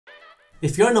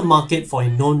If you're in the market for a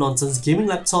no-nonsense gaming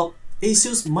laptop,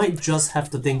 Asus might just have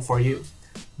the thing for you.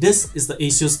 This is the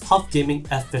Asus TUF Gaming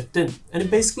F15, and it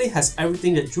basically has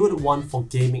everything that you would want for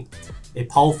gaming. A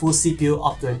powerful CPU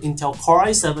up to an Intel Core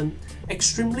i7,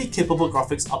 extremely capable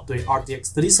graphics up to a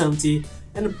RTX 3070,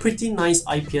 and a pretty nice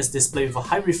IPS display with a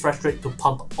high refresh rate to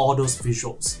pump all those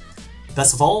visuals.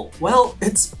 Best of all, well,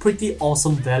 it's pretty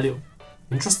awesome value.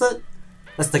 Interested?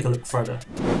 Let's take a look further.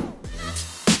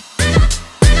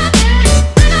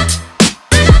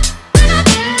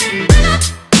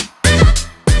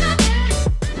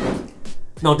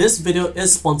 Now this video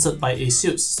is sponsored by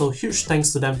Asus, so huge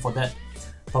thanks to them for that.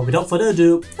 But without further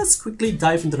ado, let's quickly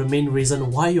dive into the main reason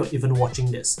why you're even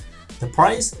watching this: the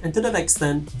price, and to that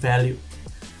extent, value.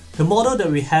 The model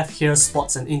that we have here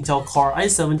sports an Intel Core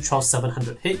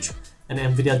i7-12700H, an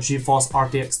Nvidia GeForce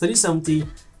RTX 3070,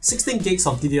 16GB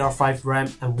of DDR5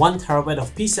 RAM, and 1TB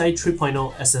of PCIe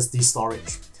 3.0 SSD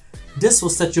storage. This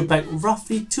will set you back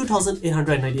roughly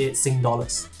 2,898 Sing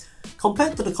dollars.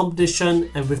 Compared to the competition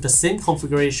and with the same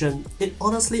configuration, it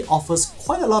honestly offers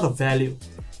quite a lot of value.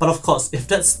 But of course, if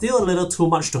that's still a little too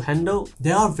much to handle,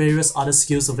 there are various other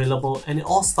SKUs available, and it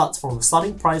all starts from a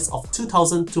starting price of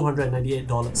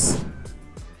 $2,298.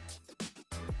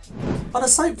 But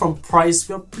aside from price,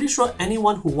 we're pretty sure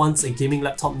anyone who wants a gaming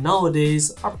laptop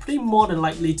nowadays are pretty more than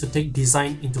likely to take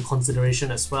design into consideration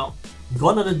as well.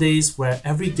 Gone are the days where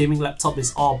every gaming laptop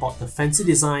is all about the fancy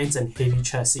designs and heavy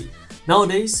chassis.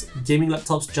 Nowadays, gaming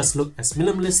laptops just look as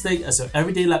minimalistic as your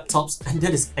everyday laptops, and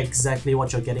that is exactly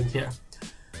what you're getting here.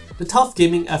 The TUF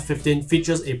Gaming F15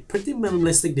 features a pretty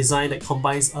minimalistic design that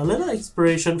combines a little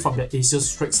inspiration from the Asus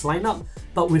Strix lineup,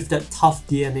 but with that tough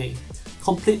DNA,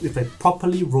 complete with a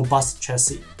properly robust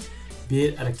chassis. Be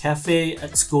it at a cafe,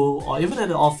 at school, or even at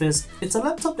the office, it's a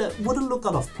laptop that wouldn't look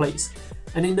out of place.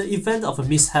 And in the event of a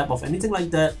mishap of anything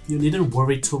like that, you needn't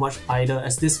worry too much either,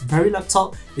 as this very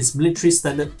laptop is military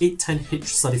standard 810H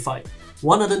certified.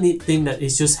 One other neat thing that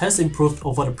Asus has improved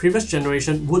over the previous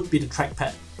generation would be the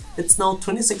trackpad. It's now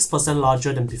 26%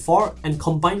 larger than before, and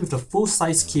combined with the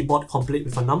full-size keyboard complete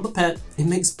with a number pad, it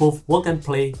makes both work and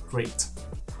play great.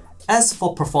 As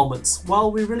for performance,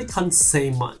 well, we really can't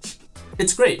say much.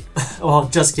 It's great. Well,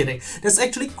 just kidding. There's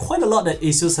actually quite a lot that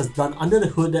Asus has done under the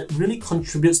hood that really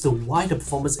contributes to why the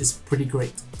performance is pretty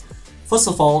great. First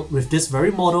of all, with this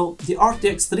very model, the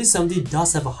RTX 3070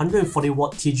 does have a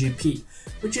 140W TGP,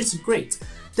 which is great.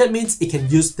 That means it can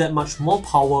use that much more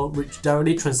power, which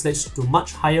directly translates to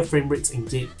much higher frame rates in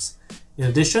games. In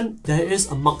addition, there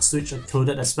is a mux switch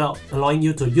included as well, allowing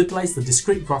you to utilize the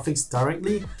discrete graphics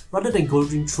directly rather than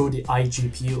going through the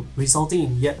iGPU, resulting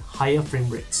in yet higher frame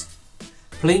rates.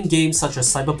 Playing games such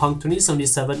as Cyberpunk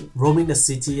 2077, roaming the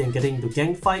city and getting into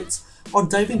gang fights, or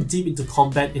diving deep into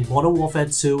combat in Modern Warfare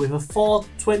 2 with a 4,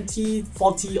 20,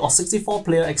 40 or 64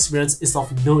 player experience is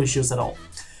of no issues at all.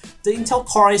 The Intel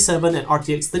Core i7 and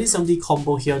RTX 3070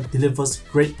 combo here delivers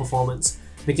great performance,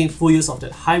 making full use of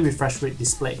that high refresh rate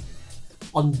display.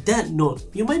 On that note,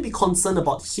 you might be concerned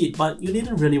about heat, but you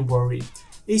needn't really worry.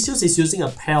 Asus is using a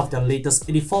pair of their latest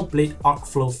 84-blade arc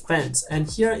flow fans, and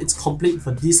here it's complete with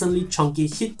a decently chunky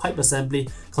heat pipe assembly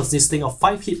consisting of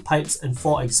 5 heat pipes and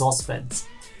 4 exhaust fans.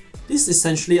 This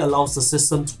essentially allows the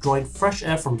system to draw in fresh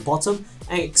air from the bottom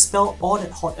and expel all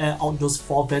that hot air out those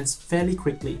 4 vents fairly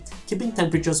quickly, keeping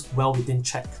temperatures well within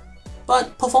check.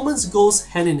 But performance goes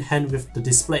hand in hand with the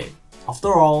display.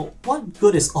 After all, what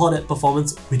good is all that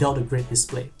performance without a great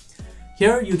display?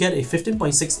 Here you get a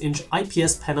 15.6-inch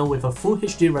IPS panel with a Full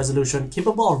HD resolution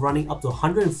capable of running up to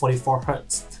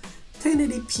 144Hz.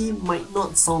 1080p might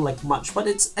not sound like much, but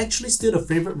it's actually still the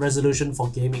favorite resolution for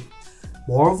gaming.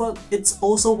 Moreover, it's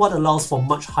also what allows for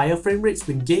much higher frame rates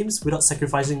in games without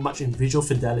sacrificing much in visual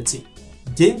fidelity.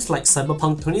 Games like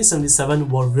Cyberpunk 2077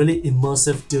 were really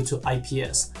immersive due to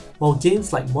IPS, while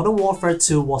games like Modern Warfare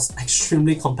 2 was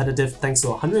extremely competitive thanks to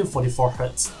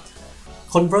 144Hz.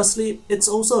 Conversely, it's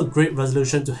also a great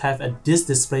resolution to have at this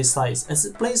display size, as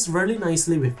it plays really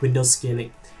nicely with window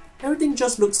scaling. Everything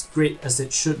just looks great as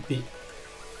it should be.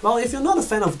 Well, if you're not a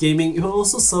fan of gaming, it will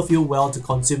also serve you well to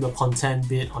consume your content,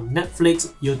 be it on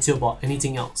Netflix, YouTube or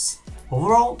anything else.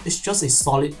 Overall, it's just a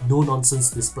solid no-nonsense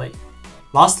display.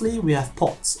 Lastly, we have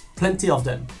ports, plenty of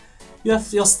them. You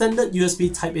have your standard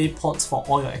USB Type-A ports for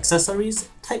all your accessories,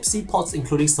 Type-C ports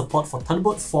including support for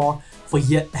Thunderbolt 4 for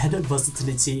yet added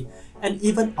versatility, and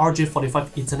even RJ45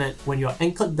 Ethernet when you're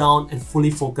anchored down and fully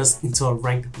focused into a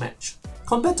ranked match.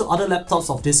 Compared to other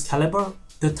laptops of this caliber,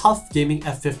 the TUF Gaming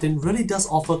F15 really does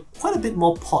offer quite a bit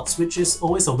more ports, which is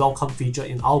always a welcome feature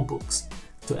in our books.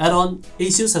 To add on,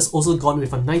 Asus has also gone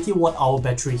with a 90 Wh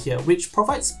battery here, which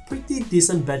provides pretty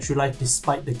decent battery life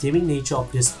despite the gaming nature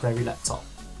of this very laptop.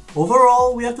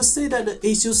 Overall, we have to say that the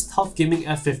Asus TUF Gaming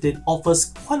F15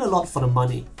 offers quite a lot for the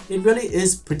money. It really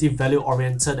is pretty value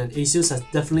oriented, and Asus has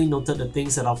definitely noted the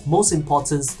things that are of most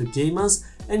importance to gamers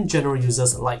and general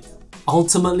users alike.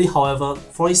 Ultimately, however,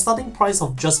 for a starting price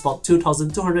of just about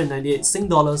 2,298 Sing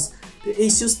dollars, the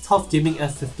Asus TUF Gaming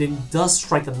F15 does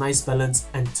strike a nice balance,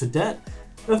 and to that,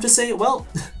 we have to say, well,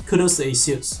 kudos to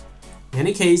Asus. In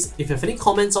any case, if you have any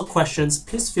comments or questions,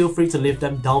 please feel free to leave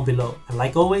them down below. And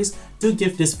like always, do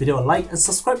give this video a like and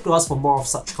subscribe to us for more of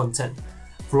such content.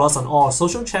 Follow us on all our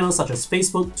social channels such as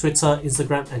Facebook, Twitter,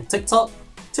 Instagram and TikTok.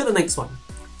 Till the next one.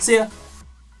 See ya!